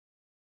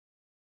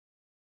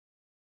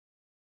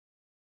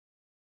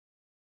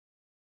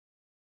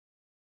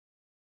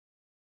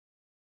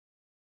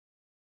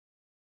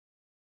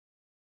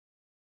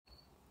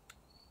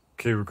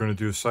Okay, we're going to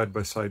do a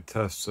side-by-side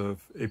test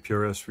of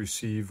APRS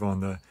receive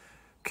on the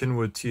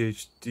Kenwood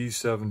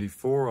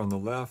TH-D74 on the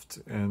left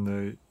and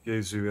the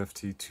Yaesu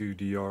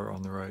FT-2DR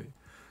on the right.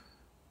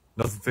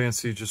 Nothing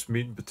fancy, just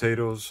meat and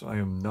potatoes. I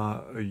am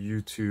not a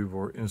YouTube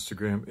or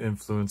Instagram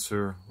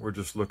influencer. We're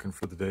just looking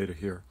for the data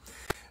here.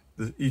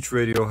 Each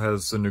radio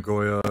has the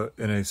Nagoya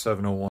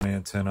NA701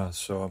 antenna,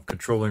 so I'm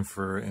controlling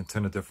for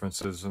antenna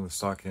differences in the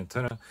stock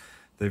antenna.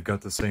 They've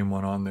got the same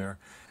one on there.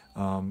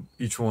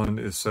 Each one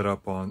is set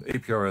up on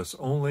APRS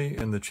only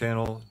in the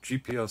channel,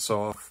 GPS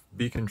off,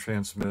 beacon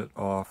transmit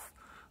off.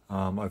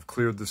 I've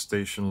cleared the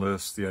station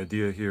list. The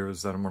idea here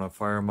is that I'm going to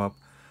fire them up,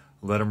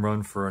 let them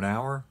run for an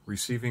hour,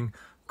 receiving,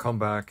 come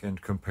back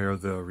and compare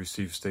the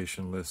receive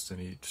station list in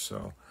each.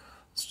 So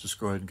let's just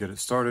go ahead and get it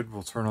started.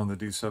 We'll turn on the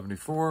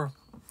D74,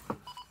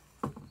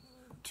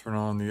 turn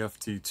on the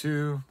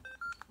FT2,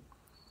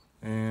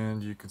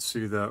 and you can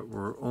see that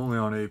we're only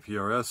on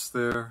APRS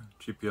there.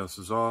 GPS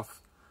is off.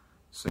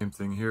 Same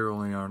thing here,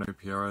 only on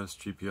APRS,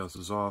 GPS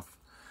is off.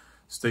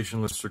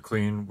 Station lists are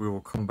clean. We will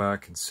come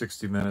back in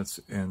 60 minutes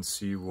and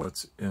see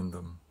what's in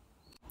them.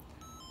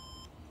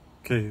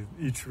 Okay,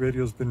 each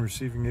radio's been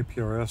receiving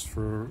APRS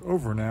for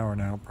over an hour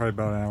now, probably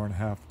about an hour and a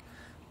half.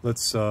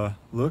 Let's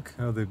look.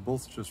 Oh, they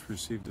both just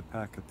received a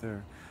packet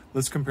there.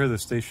 Let's compare the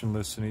station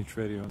lists in each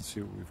radio and see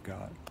what we've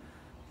got.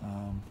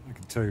 I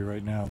can tell you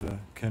right now the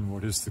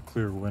Kenwood is the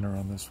clear winner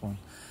on this one.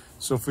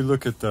 So if we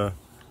look at the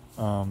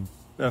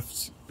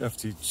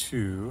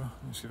FT2,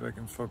 let me see if I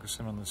can focus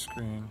in on the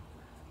screen,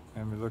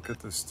 and we look at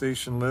the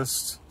station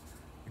list,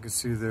 you can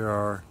see there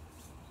are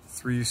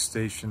 3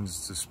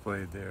 stations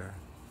displayed there,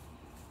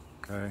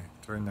 okay,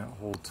 during that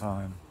whole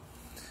time.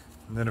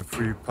 And then if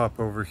we pop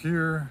over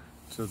here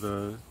to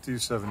the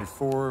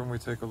D74 and we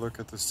take a look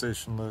at the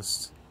station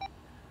list,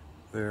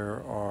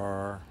 there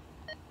are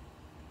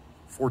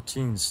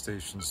 14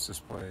 stations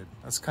displayed.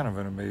 That's kind of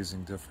an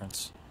amazing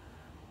difference.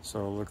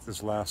 So look,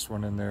 this last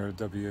one in there,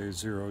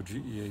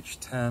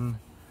 WA0GEH10.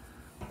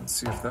 Let's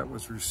see if that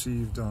was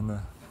received on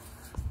the,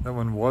 that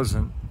one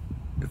wasn't.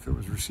 If it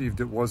was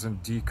received, it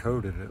wasn't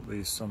decoded, at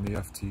least on the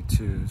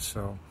FT2.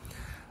 So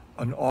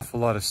an awful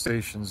lot of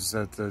stations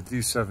that the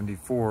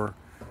D74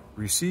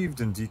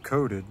 received and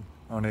decoded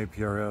on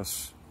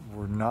APRS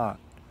were not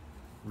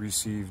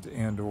received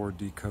and or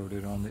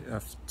decoded on the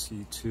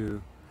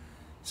FT2.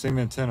 Same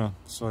antenna,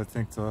 so I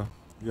think the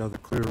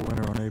clear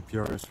winner on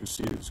APRS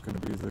receive is going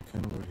to be the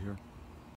Kenwood here.